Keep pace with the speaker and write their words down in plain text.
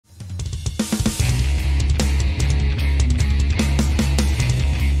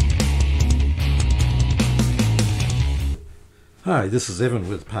Hi, this is Evan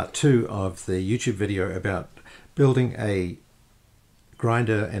with part 2 of the YouTube video about building a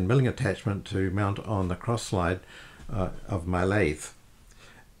grinder and milling attachment to mount on the cross slide of my lathe.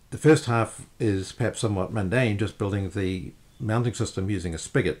 The first half is perhaps somewhat mundane, just building the mounting system using a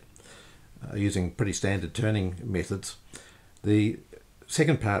spigot, using pretty standard turning methods. The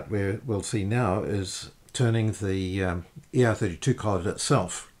second part where we'll see now is turning the ER32 collet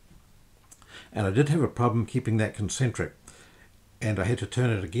itself. And I did have a problem keeping that concentric, and I had to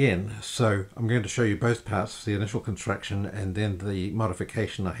turn it again, so I'm going to show you both parts, the initial construction and then the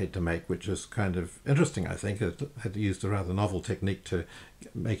modification I had to make, which is kind of interesting. I think I had used a rather novel technique to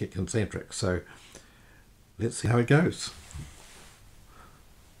make it concentric, so let's see how it goes.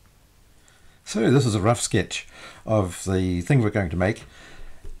 So this is a rough sketch of the thing we're going to make,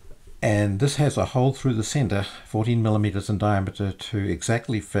 and this has a hole through the center 14 millimeters in diameter to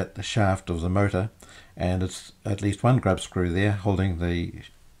exactly fit the shaft of the motor, and it's at least one grub screw there holding the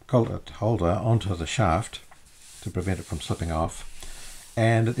collet holder onto the shaft to prevent it from slipping off.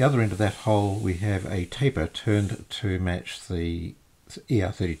 And at the other end of that hole we have a taper turned to match the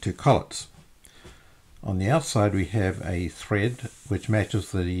ER32 collets. On the outside we have a thread which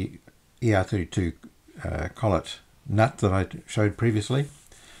matches the ER32 collet nut that I showed previously.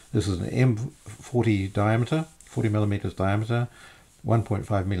 This is an M40 diameter, 40 millimeters diameter,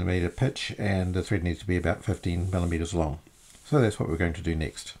 1.5 millimeter pitch, and the thread needs to be about 15 millimeters long. So that's what we're going to do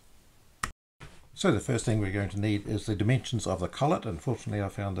next. So the first thing we're going to need is the dimensions of the collet. Unfortunately I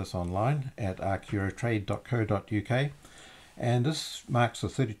found this online at ER32.co.uk, and this marks a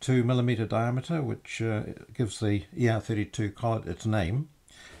 32 millimeter diameter, which gives the ER32 collet its name.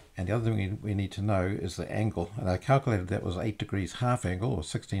 And the other thing we need to know is the angle, and I calculated that was 8 degrees half angle or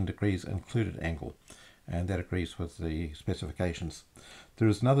 16 degrees included angle, and that agrees with the specifications. There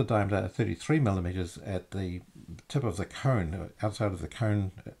is another diameter 33 millimeters at the tip of the cone, outside of the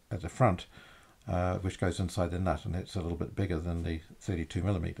cone at the front, which goes inside the nut, and that's a little bit bigger than the 32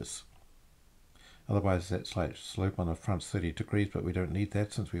 millimeters. Otherwise that slight slope on the front's 30 degrees, but we don't need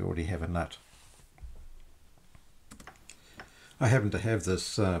that since we already have a nut. I happen to have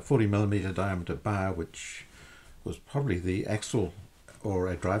this 40 millimeter diameter bar, which was probably the axle or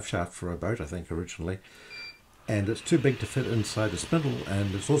a drive shaft for a boat, I think, originally, and it's too big to fit inside the spindle,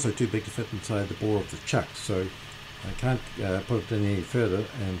 and it's also too big to fit inside the bore of the chuck, so I can't put it in any further.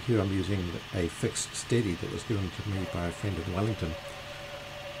 And here I'm using a fixed steady that was given to me by a friend in Wellington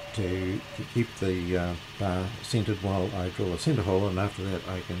to keep the bar centered while I drill a center hole, and after that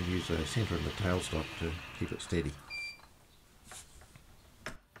I can use a center in the tailstock to keep it steady.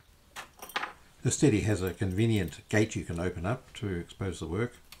 The steady has a convenient gate you can open up to expose the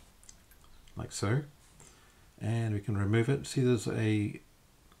work, like so, and we can remove it. See, there's a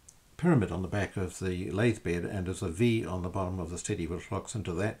pyramid on the back of the lathe bed, and there's a V on the bottom of the steady which locks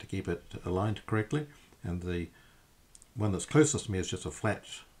into that to keep it aligned correctly, and the one that's closest to me is just a flat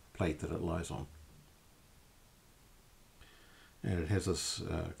plate that it lies on. And it has this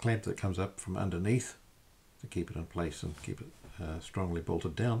clamp that comes up from underneath to keep it in place and keep it strongly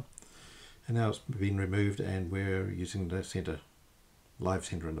bolted down. And now it's been removed, and we're using the center, live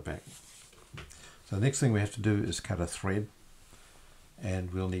center in the back. So the next thing we have to do is cut a thread,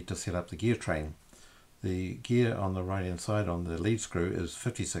 and we'll need to set up the gear train. The gear on the right hand side on the lead screw is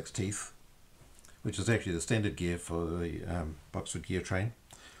 56 teeth, which is actually the standard gear for the Boxwood gear train.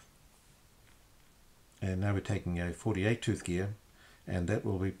 And now we're taking a 48 tooth gear, and that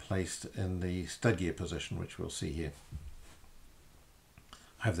will be placed in the stud gear position, which we'll see here.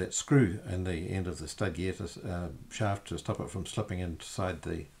 I have that screw in the end of the stud gear shaft to stop it from slipping inside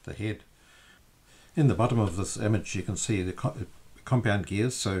the head. In the bottom of this image you can see the compound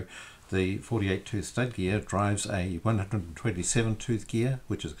gears. So the 48 tooth stud gear drives a 127 tooth gear,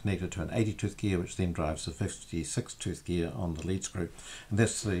 which is connected to an 80 tooth gear, which then drives a 56 tooth gear on the lead screw. And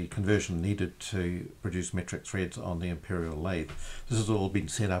that's the conversion needed to produce metric threads on the Imperial lathe. This has all been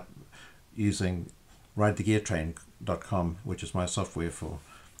set up using ridethegeartrain.com, which is my software for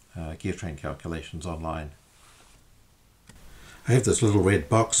gear train calculations online. I have this little red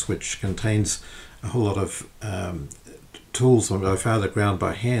box which contains a whole lot of tools that my father ground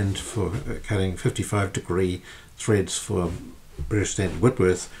by hand for cutting 55 degree threads for British Standard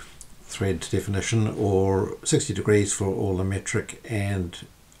Whitworth thread definition, or 60 degrees for all the metric and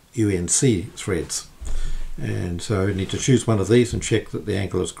UNC threads. And so I need to choose one of these and check that the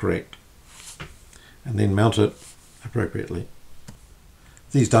angle is correct, and then mount it appropriately.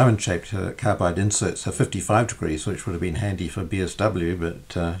 These diamond-shaped carbide inserts are 55 degrees, which would have been handy for BSW,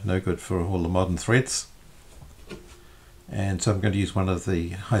 but no good for all the modern threads. And so I'm going to use one of the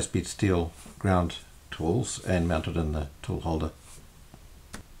high-speed steel ground tools and mount it in the tool holder.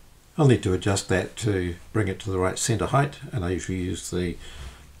 I'll need to adjust that to bring it to the right centre height, and I usually use the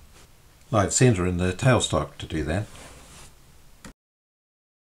live centre in the tailstock to do that.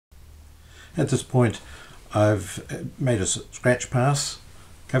 At this point I've made a scratch pass,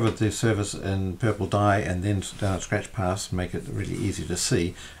 covered the surface in purple dye, and then done a scratch pass to make it really easy to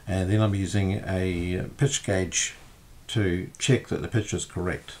see, and then I'm using a pitch gauge to check that the pitch is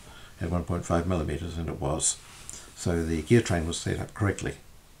correct at 1.5 millimeters, and it was. So the gear train was set up correctly.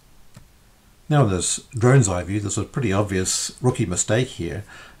 Now in this drone's eye view, there's a pretty obvious rookie mistake here.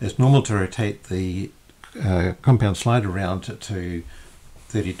 It's normal to rotate the compound slide around to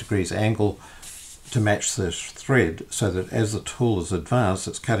 30 degrees angle to match the thread, so that as the tool is advanced,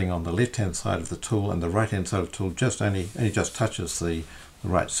 it's cutting on the left hand side of the tool, and the right hand side of the tool just only just touches the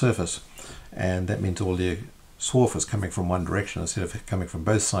right surface, and that means all your swarf is coming from one direction instead of coming from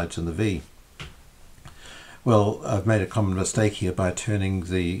both sides in the V. Well, I've made a common mistake here by turning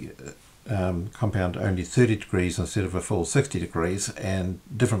the compound only 30 degrees instead of a full 60 degrees, and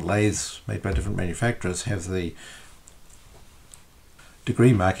different lathes made by different manufacturers have the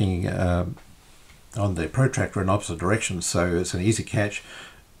degree marking on the protractor in opposite directions, so it's an easy catch.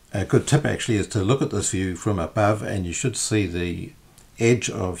 A good tip actually is to look at this view from above, and you should see the edge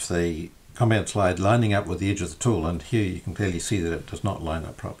of the compound slide lining up with the edge of the tool, and here you can clearly see that it does not line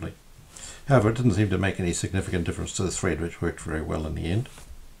up properly. However, it didn't seem to make any significant difference to the thread, which worked very well in the end.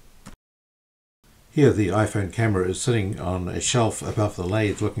 Here the iPhone camera is sitting on a shelf above the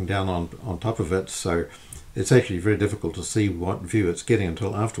lathe looking down on top of it, so it's actually very difficult to see what view it's getting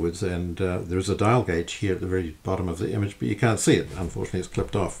until afterwards, and there is a dial gauge here at the very bottom of the image, but you can't see it. Unfortunately, it's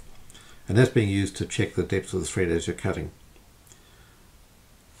clipped off, and that's being used to check the depth of the thread as you're cutting.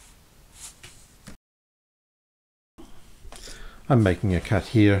 I'm making a cut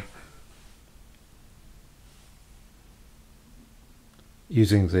here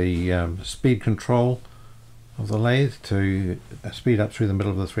using the speed control of the lathe to speed up through the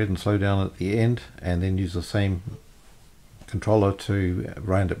middle of the thread and slow down at the end, and then use the same controller to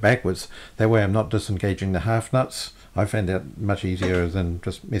wind it backwards. That way I'm not disengaging the half nuts. I found that much easier than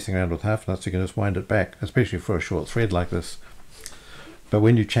just messing around with half nuts. You can just wind it back, especially for a short thread like this. But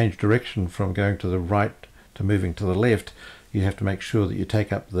when you change direction from going to the right to moving to the left, you have to make sure that you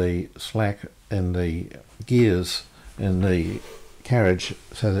take up the slack in the gears in the carriage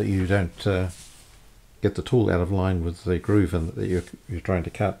so that you don't get the tool out of line with the groove that you're trying to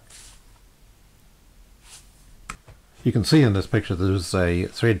cut. You can see in this picture there's a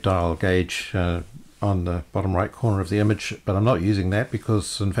thread dial gauge on the bottom right corner of the image, but I'm not using that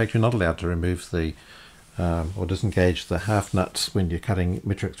because in fact you're not allowed to remove the or disengage the half nuts when you're cutting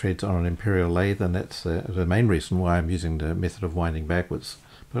metric threads on an imperial lathe, and that's the main reason why I'm using the method of winding backwards,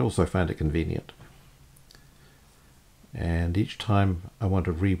 but I also find it convenient. And each time I want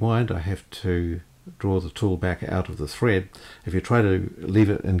to rewind, I have to draw the tool back out of the thread. If you try to leave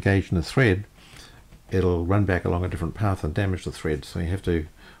it engaged in the thread, it'll run back along a different path and damage the thread, so you have to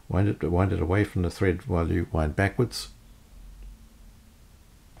wind it away from the thread while you wind backwards,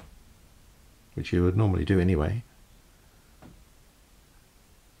 which you would normally do anyway.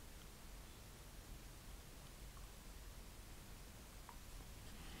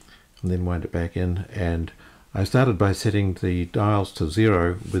 And then wind it back in, and I started by setting the dials to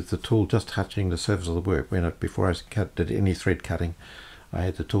 0 with the tool just touching the surface of the work. Before I did any thread cutting, I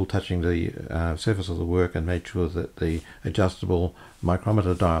had the tool touching the surface of the work and made sure that the adjustable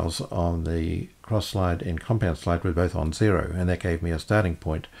micrometer dials on the cross slide and compound slide were both on 0, and that gave me a starting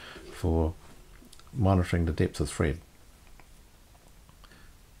point for monitoring the depth of thread.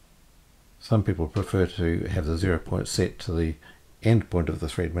 Some people prefer to have the 0 point set to the end point of the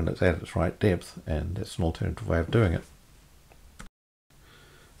thread when it's at its right depth, and that's an alternative way of doing it.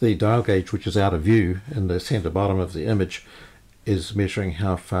 The dial gauge, which is out of view in the center bottom of the image, is measuring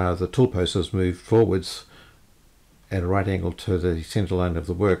how far the tool post has moved forwards at a right angle to the center line of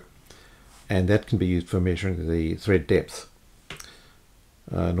the work, and that can be used for measuring the thread depth.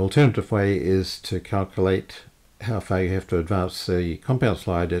 An alternative way is to calculate how far you have to advance the compound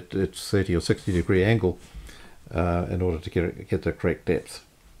slide at its 30 or 60 degree angle in order to get the correct depth.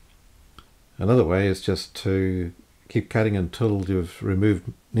 Another way is just to keep cutting until you've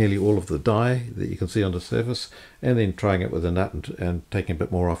removed nearly all of the dye that you can see on the surface, and then trying it with a nut and taking a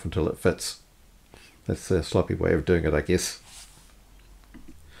bit more off until it fits. That's a sloppy way of doing it, I guess.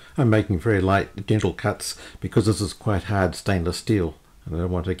 I'm making very light, gentle cuts because this is quite hard stainless steel, and I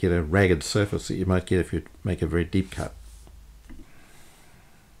don't want to get a ragged surface that you might get if you make a very deep cut.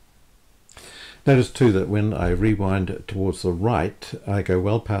 Notice too that when I rewind towards the right, I go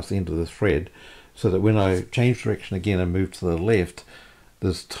well past the end of the thread, so that when I change direction again and move to the left,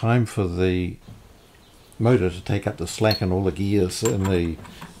 there's time for the motor to take up the slack and all the gears in the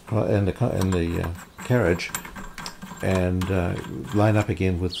carriage and line up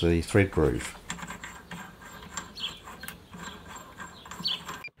again with the thread groove.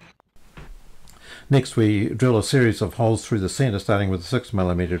 Next we drill a series of holes through the centre, starting with a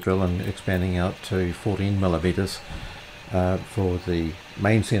 6mm drill and expanding out to 14mm for the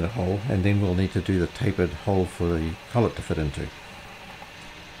main centre hole, and then we'll need to do the tapered hole for the collet to fit into.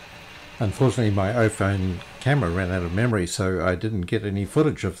 Unfortunately my iPhone camera ran out of memory, so I didn't get any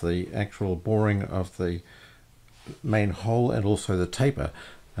footage of the actual boring of the main hole and also the taper.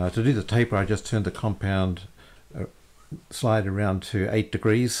 To do the taper I just turned the compound slide around to 8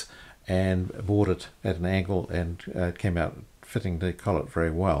 degrees and bored it at an angle, and it came out fitting the collet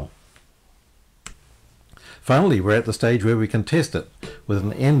very well. Finally we're at the stage where we can test it with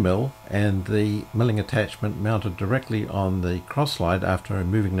an end mill and the milling attachment mounted directly on the cross slide after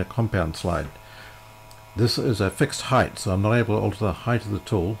removing the compound slide. This is a fixed height, so I'm not able to alter the height of the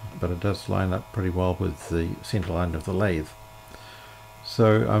tool, but it does line up pretty well with the centre line of the lathe.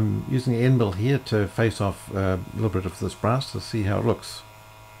 So I'm using the end mill here to face off a little bit of this brass to see how it looks.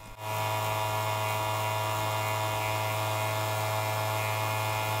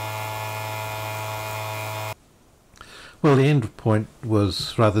 Well, the end point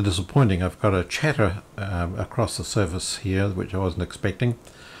was rather disappointing. I've got a chatter across the surface here, which I wasn't expecting.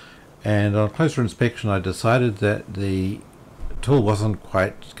 And on closer inspection I decided that the tool wasn't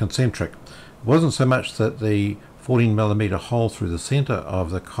quite concentric. It wasn't so much that the 14mm hole through the centre of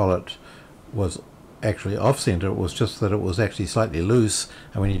the collet was actually off centre, it was just that it was actually slightly loose,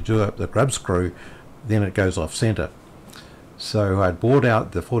 and when you do up the grub screw then it goes off centre. So I'd bored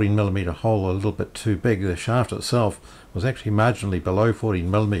out the 14mm hole a little bit too big. The shaft itself was actually marginally below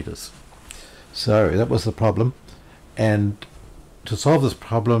 14mm. So that was the problem, and to solve this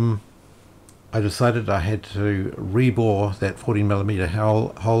problem I decided I had to rebore that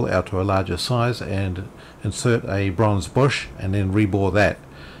 14mm hole out to a larger size and insert a bronze bush and then rebore that.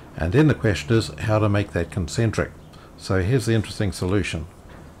 And then the question is how to make that concentric. So here's the interesting solution.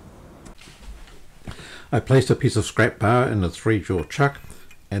 I placed a piece of scrap bar in the 3-jaw chuck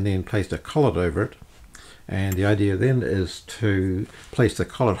and then placed a collet over it. And the idea then is to place the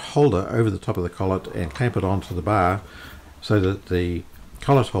collet holder over the top of the collet and clamp it onto the bar so that the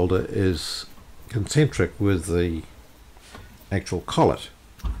collet holder is concentric with the actual collet.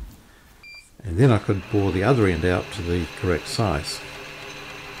 And then I could bore the other end out to the correct size.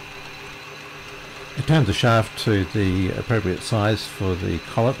 I turned the shaft to the appropriate size for the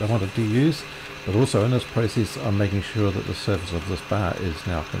collet I wanted to use, but also in this process I'm making sure that the surface of this bar is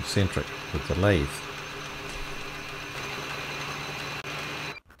now concentric with the lathe.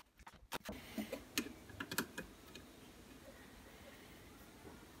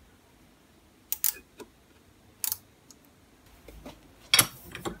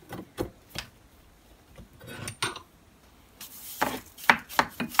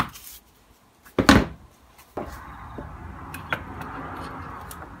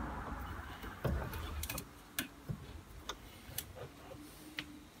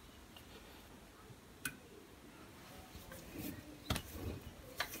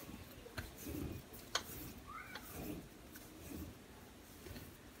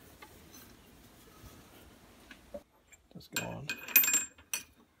 Go on.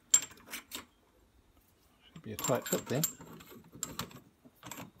 Should be a tight fit then.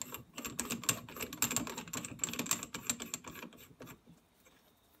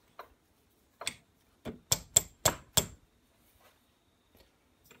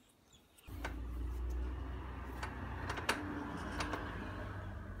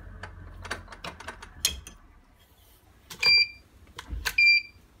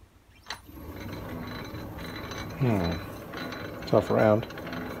 Tough round.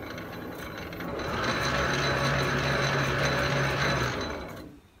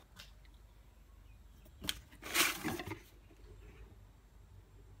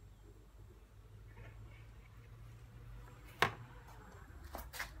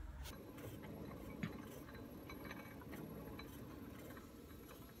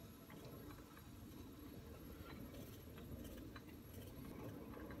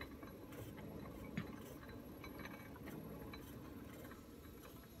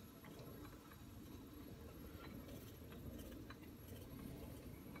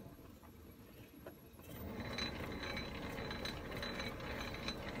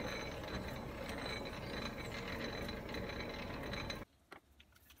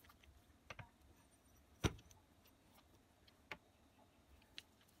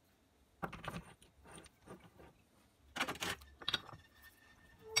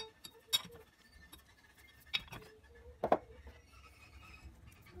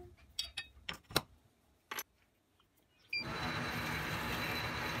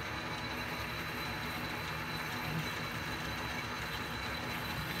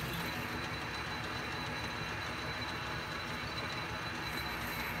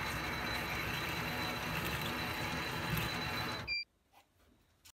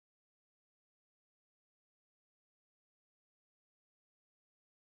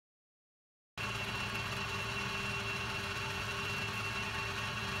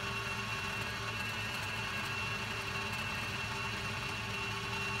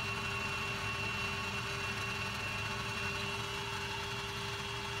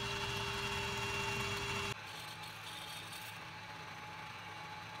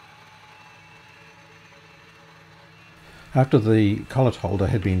 After the collet holder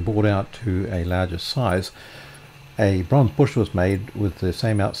had been bored out to a larger size, a bronze bush was made with the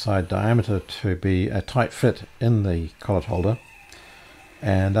same outside diameter to be a tight fit in the collet holder,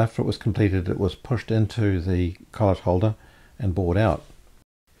 and after it was completed it was pushed into the collet holder and bored out.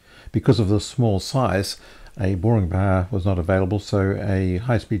 Because of the small size, a boring bar was not available, so a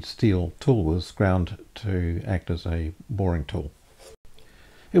high-speed steel tool was ground to act as a boring tool.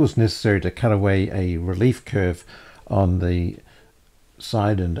 It was necessary to cut away a relief curve on the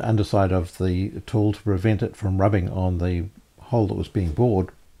side and underside of the tool to prevent it from rubbing on the hole that was being bored.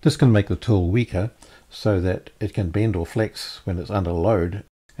 This can make the tool weaker so that it can bend or flex when it's under load,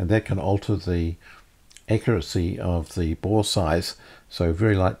 and that can alter the accuracy of the bore size, so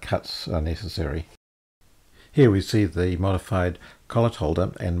very light cuts are necessary. Here we see the modified collet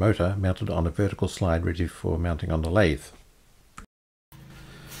holder and motor mounted on a vertical slide ready for mounting on the lathe.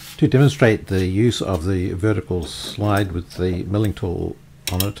 To demonstrate the use of the vertical slide with the milling tool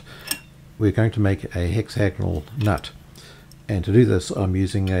on it, we're going to make a hexagonal nut. And to do this, I'm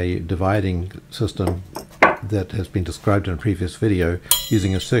using a dividing system that has been described in a previous video,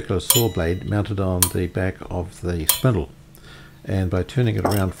 using a circular saw blade mounted on the back of the spindle. And by turning it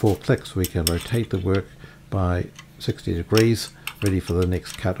around 4 clicks, we can rotate the work by 60 degrees, ready for the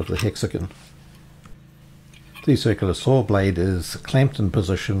next cut of the hexagon. The circular saw blade is clamped in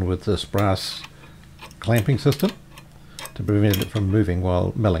position with this brass clamping system to prevent it from moving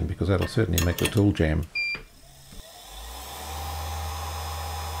while milling, because that'll certainly make the tool jam.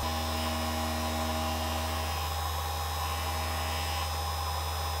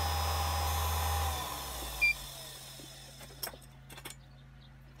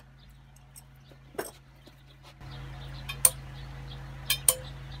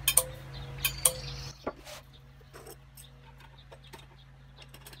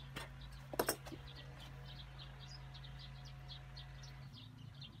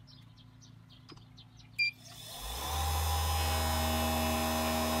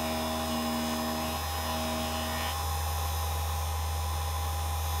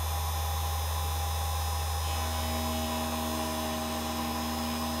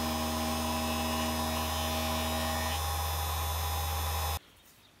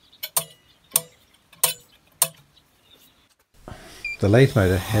 The lathe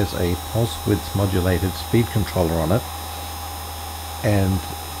motor has a pulse width modulated speed controller on it, and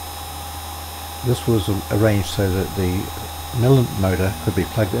this was arranged so that the mill motor could be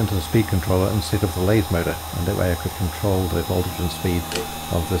plugged into the speed controller instead of the lathe motor, and that way I could control the voltage and speed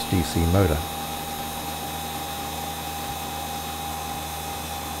of this DC motor.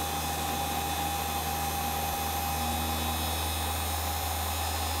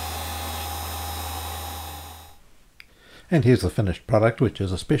 And here's the finished product, which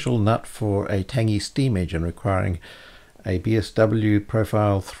is a special nut for a tangy steam engine requiring a BSW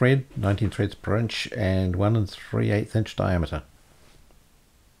profile thread, 19 threads per inch, and 1 3/8 inch diameter.